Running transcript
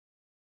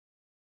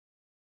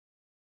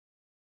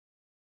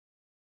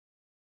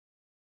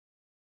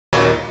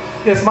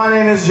Yes, my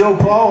name is Joe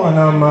Paul, and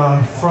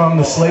I'm from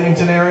the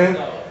Slatington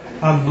area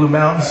on the Blue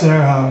Mountains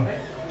there. I'm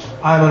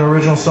an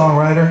original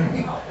songwriter,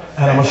 and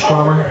I'm a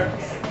strummer.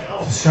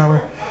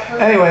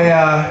 Anyway,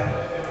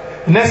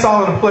 the next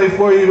song I'm going to play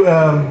for you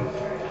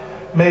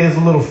maybe is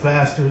a little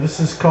faster. This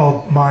is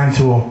called Mind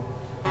Tool.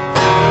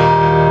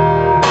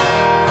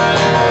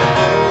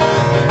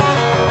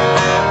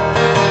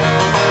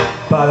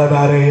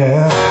 Bada,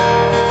 yeah.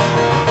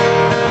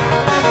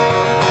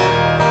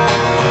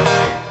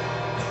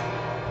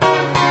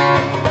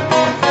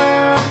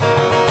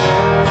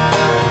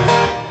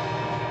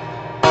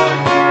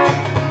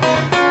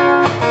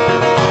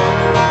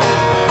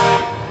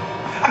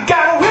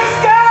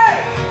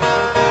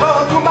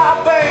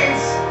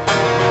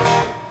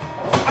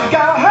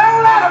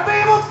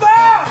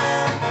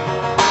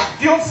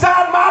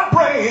 Inside my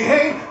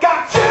brain,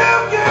 got you,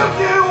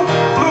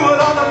 fluid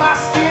under my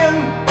skin.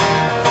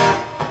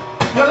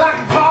 You're like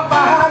a clock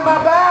behind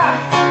my back.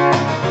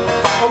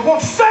 I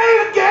won't say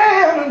it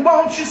again, and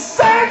won't you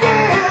say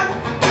it?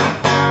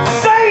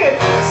 Say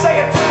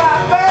it to my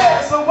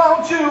face, or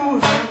won't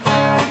you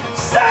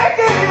say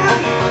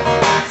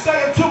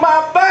it to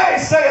my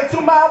face, say it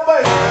to my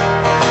face.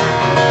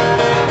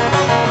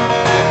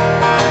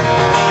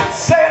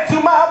 Say it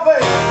to my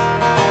face.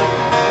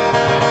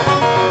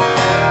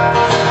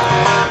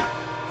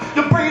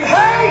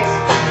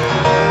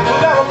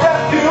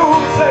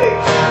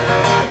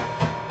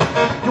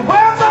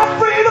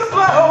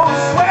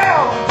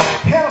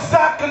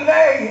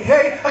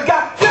 Hey, I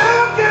got you,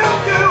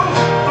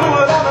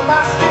 fluid under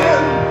my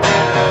skin.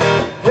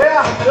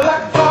 Yeah, you're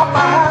like a drop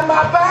behind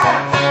my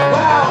back.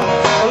 Wow,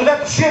 let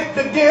the shit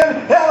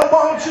begin. Hell,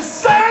 won't you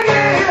say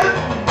it?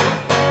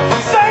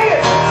 Say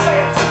it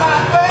to my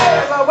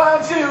face. I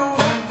want you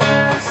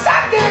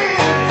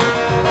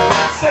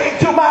say it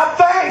to my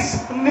face.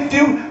 And if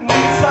you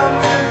need some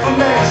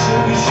information,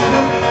 you should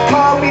have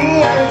called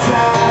me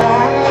anytime.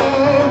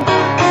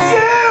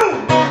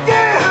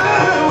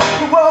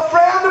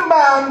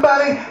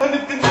 And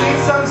if you need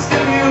some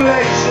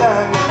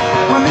stimulation,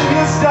 well, if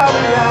you start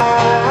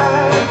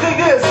right, dig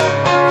this.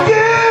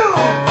 You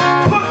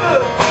put the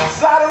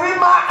cider in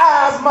my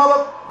eyes,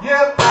 mother,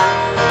 yep.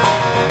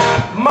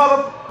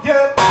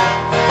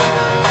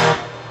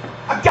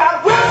 I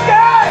got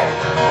whiskey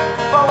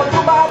flowing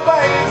through my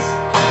veins.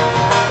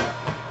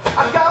 I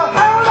got a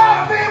whole lot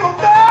of evil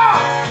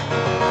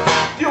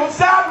thoughts. You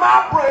inside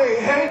my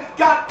brain.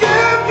 Got you,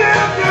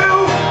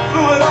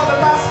 fluid under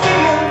my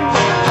skin.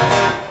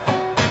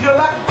 You're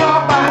like a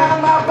dog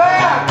behind my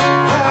back.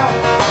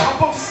 I'm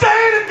gonna say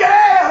it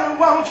again.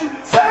 Won't you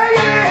say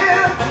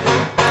it?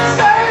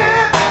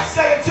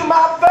 Say it to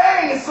my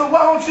face. So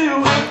won't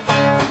you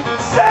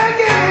say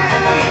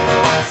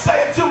it?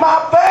 Say it to my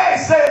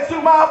face. Say it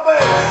to my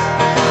face.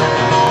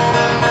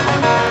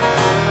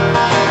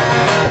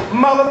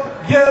 Mother,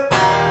 yep.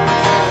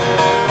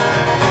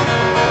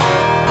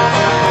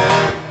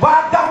 Why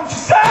don't you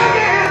say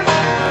it?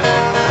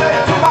 Say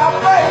it to my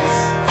face.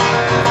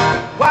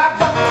 Why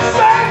don't you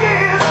say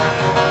it?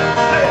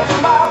 Say it to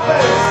my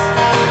face.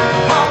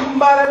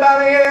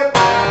 Body, yep.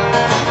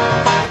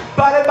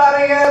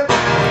 Body, yep.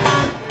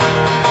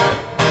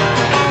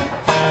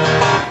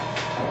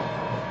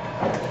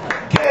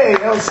 Okay,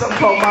 that was something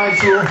called Mind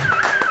Tool.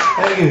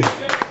 Thank you.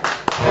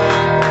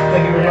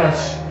 Thank you very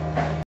much.